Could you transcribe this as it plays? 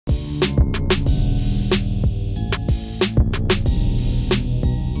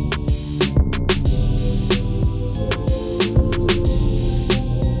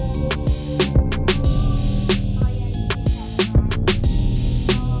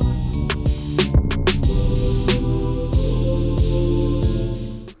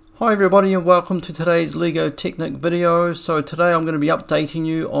Hi everybody and welcome to today's LEGO Technic video. So today I'm going to be updating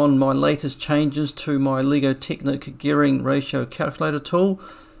you on my latest changes to my LEGO Technic gearing ratio calculator tool.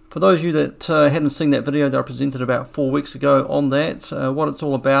 For those of you that hadn't seen that video that I presented about 4 weeks ago on that, what it's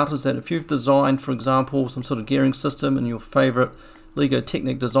all about is that if you've designed, for example, some sort of gearing system in your favorite LEGO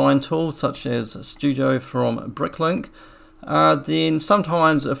Technic design tool such as Studio from Bricklink, then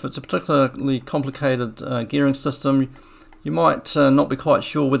sometimes if it's a particularly complicated gearing system, you might not be quite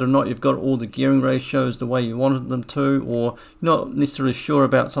sure whether or not you've got all the gearing ratios the way you wanted them to, or you're not necessarily sure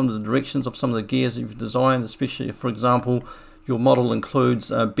about some of the directions of some of the gears that you've designed, especially if, for example, your model includes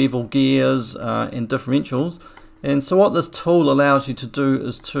bevel gears and differentials. And so what this tool allows you to do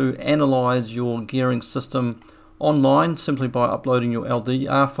is to analyze your gearing system online simply by uploading your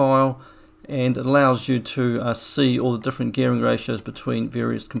LDR file, and it allows you to see all the different gearing ratios between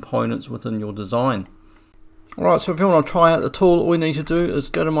various components within your design. Alright, so if you want to try out the tool, all you need to do is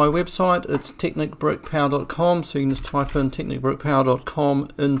go to my website. It's technicbrickpower.com, so you can just type in technicbrickpower.com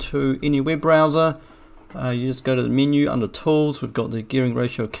into any web browser. You just go to the menu under Tools. We've got the gearing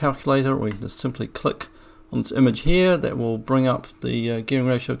ratio calculator, or you can just simply click on this image here. That will bring up the gearing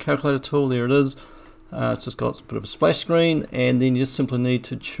ratio calculator tool. There it is. It's just got a bit of a splash screen, and then you just simply need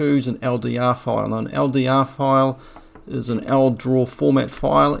to choose an LDR file. Now, an LDR file is an LDRAW format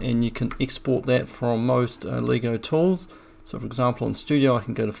file, and you can export that from most LEGO tools. So for example, on Studio I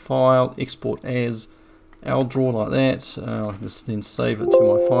can go to File, Export as LDRAW like that. I can just then save it to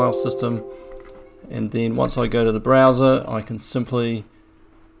my file system, and then once I go to the browser I can simply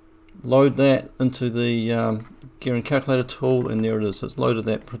load that into the gearing calculator tool, and there it is. So it's loaded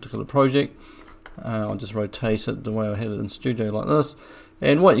that particular project. I'll just rotate it the way I had it in Studio like this.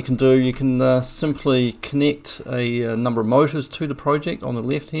 And what you can do, you can simply connect a number of motors to the project on the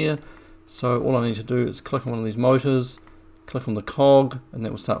left here. So all I need to do is click on one of these motors, click on the cog, and that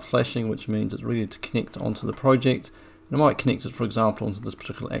will start flashing, which means it's ready to connect onto the project. And I might connect it, for example, onto this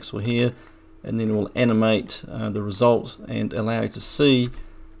particular axle here, and then it will animate the result and allow you to see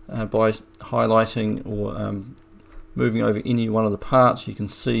by highlighting or moving over any one of the parts. You can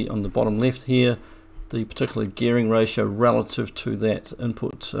see on the bottom left here the particular gearing ratio relative to that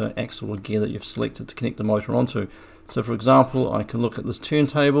input axle or gear that you've selected to connect the motor onto. So for example, I can look at this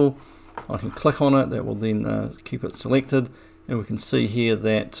turntable, I can click on it, that will then keep it selected, and we can see here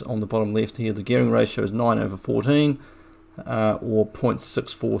that on the bottom left here the gearing ratio is 9/14 or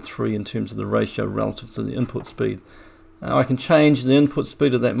 0.643 in terms of the ratio relative to the input speed. I can change the input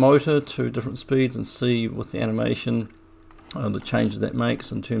speed of that motor to different speeds and see with the animation the changes that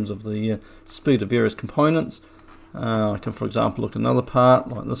makes in terms of the speed of various components. I can, for example, look at another part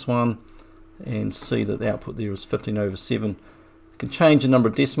like this one and see that the output there is 15/7. You can change the number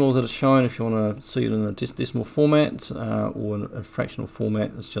of decimals that are shown if you want to see it in a decimal format or in a fractional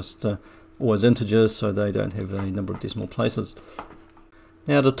format. It's just always integers, so they don't have a number of decimal places.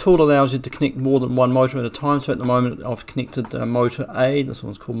 Now the tool allows you to connect more than one motor at a time. So at the moment I've connected motor A, this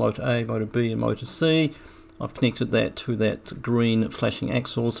one's called motor A, motor B and motor C. I've connected that to that green flashing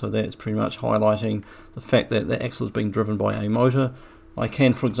axle, so that's pretty much highlighting the fact that the axle is being driven by a motor. I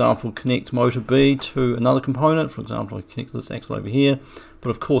can, for example, connect motor B to another component. For example, I connect this axle over here, but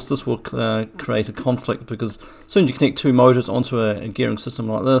of course this will create a conflict, because as soon as you connect two motors onto a gearing system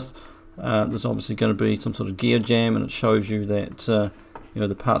like this, there's obviously going to be some sort of gear jam, and it shows you that you know,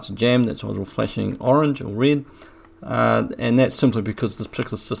 the parts are jammed. That's why they're all flashing orange or red. And that's simply because this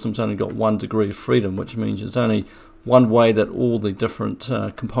particular system's only got 1 degree of freedom, which means there's only one way that all the different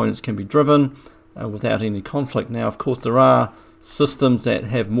components can be driven without any conflict. Now, of course, there are systems that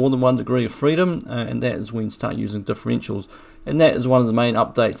have more than 1 degree of freedom, and that is when you start using differentials. And that is one of the main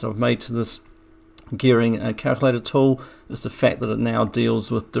updates I've made to this gearing calculator tool, is the fact that it now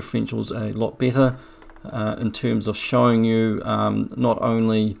deals with differentials a lot better in terms of showing you not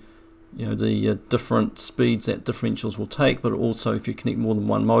only the different speeds that differentials will take, but also if you connect more than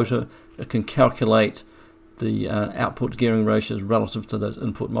one motor, it can calculate the output gearing ratios relative to those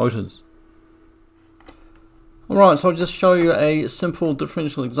input motors. Alright, so I'll just show you a simple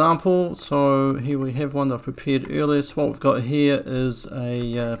differential example. So here we have one that I've prepared earlier. So what we've got here is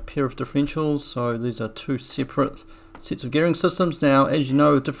a pair of differentials. So these are two separate sets of gearing systems. Now, as you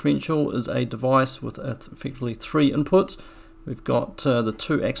know, a differential is a device with effectively 3 inputs. We've got the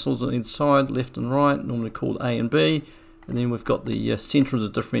 2 axles on each side, left and right, normally called A and B, and then we've got the center of the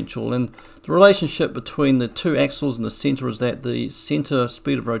differential. And the relationship between the 2 axles and the center is that the center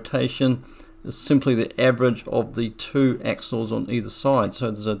speed of rotation is simply the average of the 2 axles on either side. So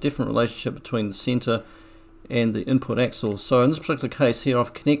there's a different relationship between the center and the input axles. So in this particular case here,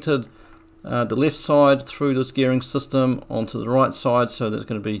 I've connected the left side through this gearing system onto the right side. So there's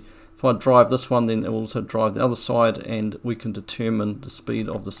going to be, if I drive this one, then it will also drive the other side, and we can determine the speed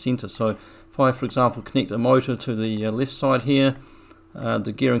of the center. So if I, for example, connect a motor to the left side here,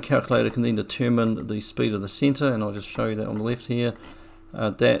 the gearing calculator can then determine the speed of the center, and I'll just show you that on the left here.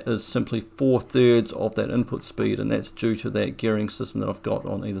 That is simply 4/3 of that input speed, and that's due to that gearing system that I've got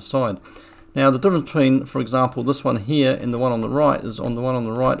on either side. Now the difference between, for example, this one here and the one on the right is, on the one on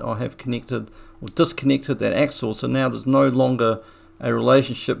the right I have connected or disconnected that axle, so now there's no longer a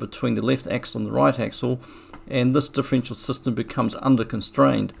relationship between the left axle and the right axle, and this differential system becomes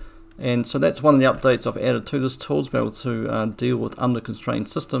under-constrained. And so that's one of the updates I've added to this tool, to be able to deal with under-constrained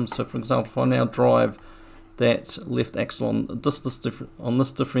systems. So for example, if I now drive that left axle on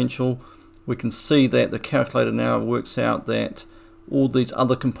this differential, we can see that the calculator now works out that all these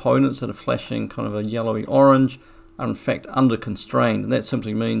other components that are flashing kind of a yellowy orange are in fact under-constrained, and that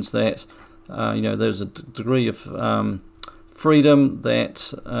simply means that there's a degree of freedom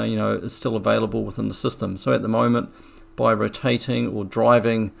that is still available within the system. So at the moment, by rotating or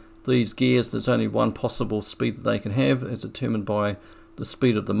driving these gears, there's only one possible speed that they can have, as determined by the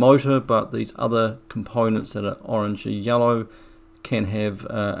speed of the motor, but these other components that are orangey yellow can have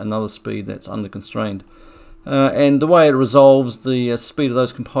another speed that's under-constrained. And the way it resolves the speed of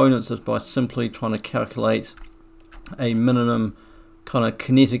those components is by simply trying to calculate a minimum kind of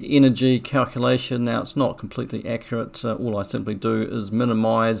kinetic energy calculation. Now it's not completely accurate. All I simply do is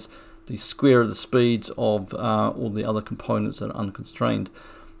minimize the square of the speeds of all the other components that are unconstrained.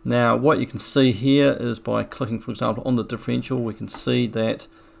 Now what you can see here is, by clicking for example on the differential, we can see that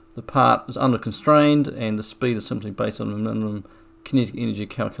the part is under-constrained and the speed is simply based on a minimum kinetic energy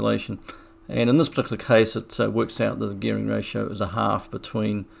calculation. And in this particular case, it works out that the gearing ratio is 1/2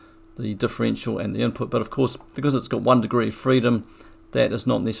 between the differential and the input. But of course, because it's got 1 degree of freedom, that is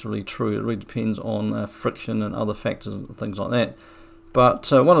not necessarily true. It really depends on friction and other factors and things like that. But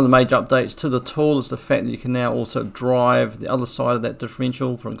one of the major updates to the tool is the fact that you can now also drive the other side of that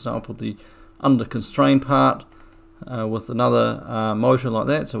differential, for example the under-constrained part, with another motor like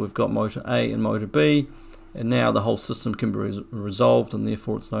that. So we've got motor A and motor B, and now the whole system can be resolved, and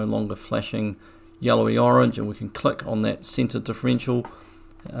therefore it's no longer flashing yellowy orange, and we can click on that center differential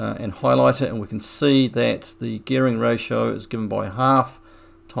and highlight it, and we can see that the gearing ratio is given by 1/2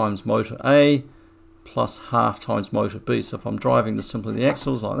 times motor A plus 1/2 times motor B. So if I'm driving simply the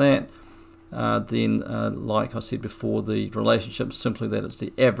axles like that, then like I said before, the relationship is simply that it's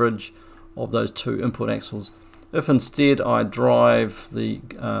the average of those two input axles. If instead I drive the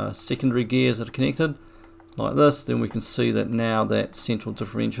secondary gears that are connected like this, then we can see that now that central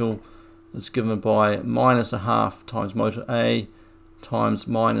differential is given by -1/2 times motor A times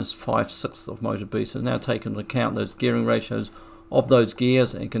 -5/6 of motor B. So now take into account those gearing ratios of those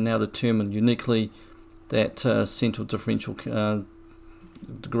gears, and can now determine uniquely that central differential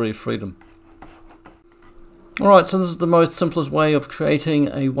degree of freedom. Alright, so this is the most simplest way of creating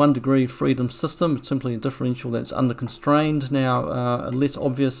a 1 degree freedom system. It's simply a differential that's under-constrained. Now a less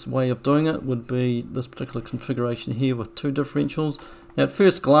obvious way of doing it would be this particular configuration here with 2 differentials. Now at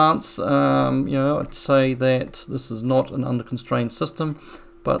first glance, I'd say that this is not an under-constrained system,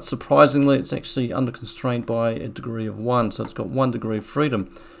 but surprisingly it's actually under-constrained by a degree of 1, so it's got 1 degree of freedom.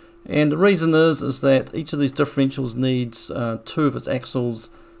 And the reason is that each of these differentials needs 2 of its axles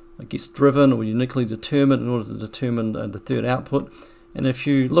gets driven or uniquely determined in order to determine the third output. And if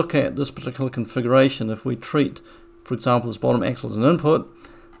you look at this particular configuration, if we treat, for example, this bottom axle as an input,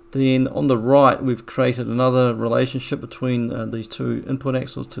 then on the right we've created another relationship between these 2 input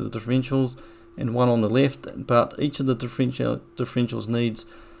axles to the differentials, and one on the left, but each of the differentials needs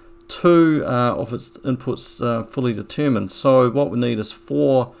 2 of its inputs fully determined. So what we need is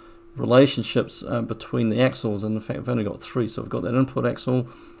 4 relationships between the axles, and in fact we've only got 3. So we've got that input axle,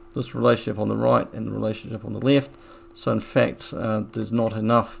 this relationship on the right, and the relationship on the left. So in fact there's not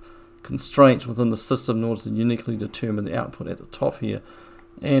enough constraints within the system in order to uniquely determine the output at the top here.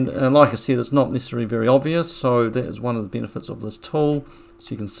 And like I said, it's not necessarily very obvious, so that is one of the benefits of this tool.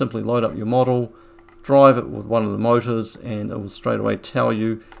 So you can simply load up your model, drive it with one of the motors, and it will straight away tell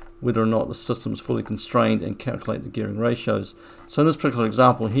you whether or not the system is fully constrained and calculate the gearing ratios. So in this particular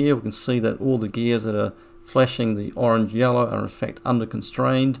example here, we can see that all the gears that are flashing the orange yellow are in fact under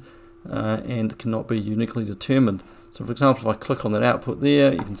constrained and cannot be uniquely determined. So for example, if I click on that output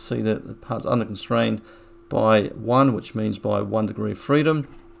there, you can see that the part's under constrained by 1, which means by 1 degree of freedom,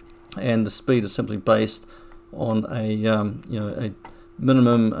 and the speed is simply based on a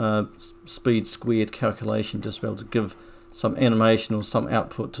minimum speed squared calculation, just to be able to give some animation or some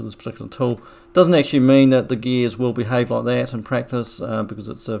output to this particular tool. Doesn't actually mean that the gears will behave like that in practice, because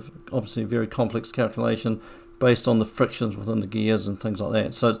it's obviously a very complex calculation based on the frictions within the gears and things like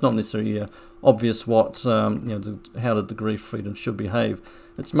that. So it's not necessarily obvious what how the degree of freedom should behave.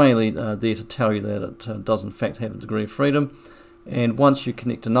 It's mainly there to tell you that it does in fact have a degree of freedom. And once you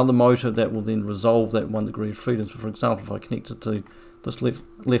connect another motor, that will then resolve that 1 degree of freedom. So for example, if I connect it to this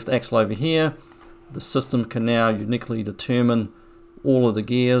left axle over here, the system can now uniquely determine all of the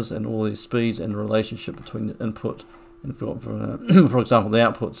gears and all these speeds and the relationship between the input and, for example, the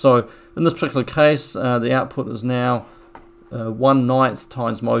output. So in this particular case, the output is now 1/9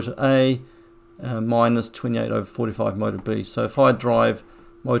 times motor A minus 28/45 motor B. So if I drive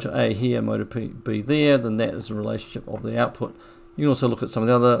motor A here, motor B there, then that is the relationship of the output. You can also look at some of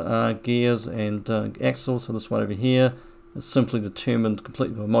the other gears and axles. So this one over here is simply determined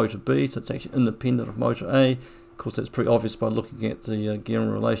completely by motor B, so it's actually independent of motor A. Of course, that's pretty obvious by looking at the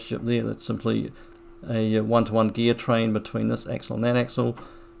gearing relationship there. That's simply a one-to-one gear train between this axle and that axle.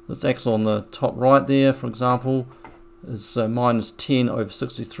 This axle on the top right there, for example, is minus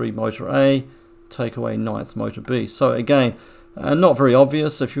 10/63 motor A, take away 9th motor B. So again, not very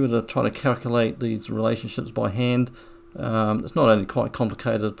obvious. If you were to try to calculate these relationships by hand, it's not only quite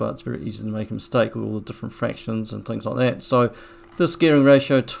complicated, but it's very easy to make a mistake with all the different fractions and things like that. So this gearing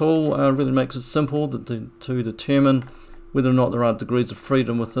ratio tool really makes it simple to determine whether or not there are degrees of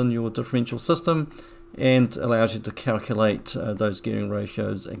freedom within your differential system, and allows you to calculate those gearing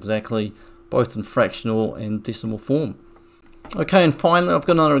ratios exactly, both in fractional and decimal form. Okay, and finally I've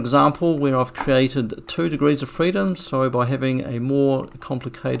got another example where I've created 2 degrees of freedom. So by having a more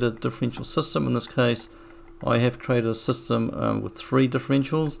complicated differential system, in this case I have created a system with 3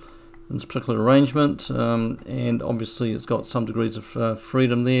 differentials in this particular arrangement, and obviously it's got some degrees of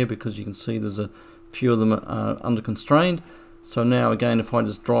freedom there, because you can see there's a few of them are underconstrained. So now again, if I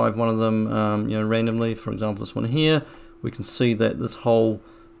just drive one of them randomly, for example this one here, we can see that this whole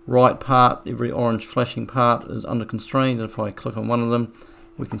right part, every orange flashing part, is underconstrained. And if I click on one of them,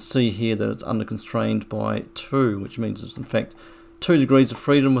 we can see here that it's underconstrained by 2, which means it's in fact 2 degrees of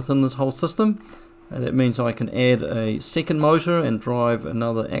freedom within this whole system. And that means I can add a second motor and drive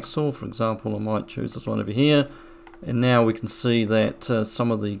another axle. For example, I might choose this one over here, and now we can see that some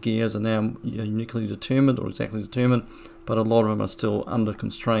of the gears are now uniquely determined or exactly determined, but a lot of them are still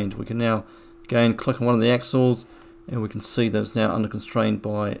underconstrained. We can now again click on one of the axles, and we can see that it's now underconstrained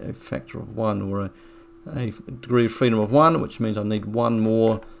by a factor of 1, or a degree of freedom of 1, which means I need one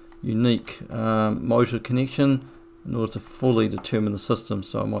more unique motor connection in order to fully determine the system.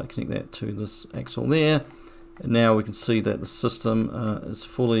 So I might connect that to this axle there, and now we can see that the system is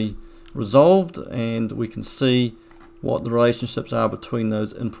fully resolved, and we can see what the relationships are between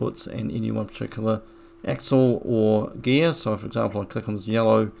those inputs and any one particular axle or gear. So for example, I click on this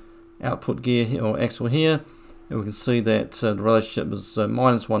yellow output gear here, or axle here, and we can see that the relationship is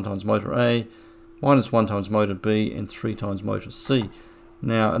 -1 times motor A, -1 times motor B, and 3 times motor C.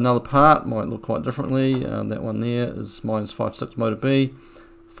 Now another part might look quite differently. That one there is -5/6 motor B,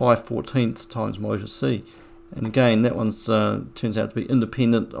 5/14 times motor C. And again, that one's turns out to be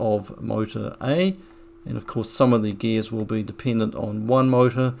independent of motor A. And of course, some of the gears will be dependent on one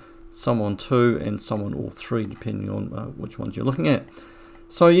motor, some on 2, and some on all 3, depending on which ones you're looking at.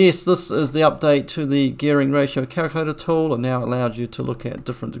 So yes, this is the update to the gearing ratio calculator tool, and now allows you to look at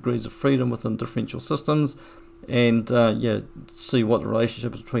different degrees of freedom within differential systems, and see what the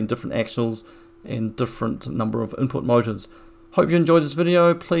relationship is between different axles and different number of input motors. Hope you enjoyed this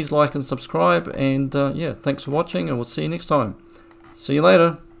video. Please like and subscribe, and thanks for watching, and we'll see you next time. See you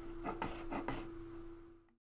later.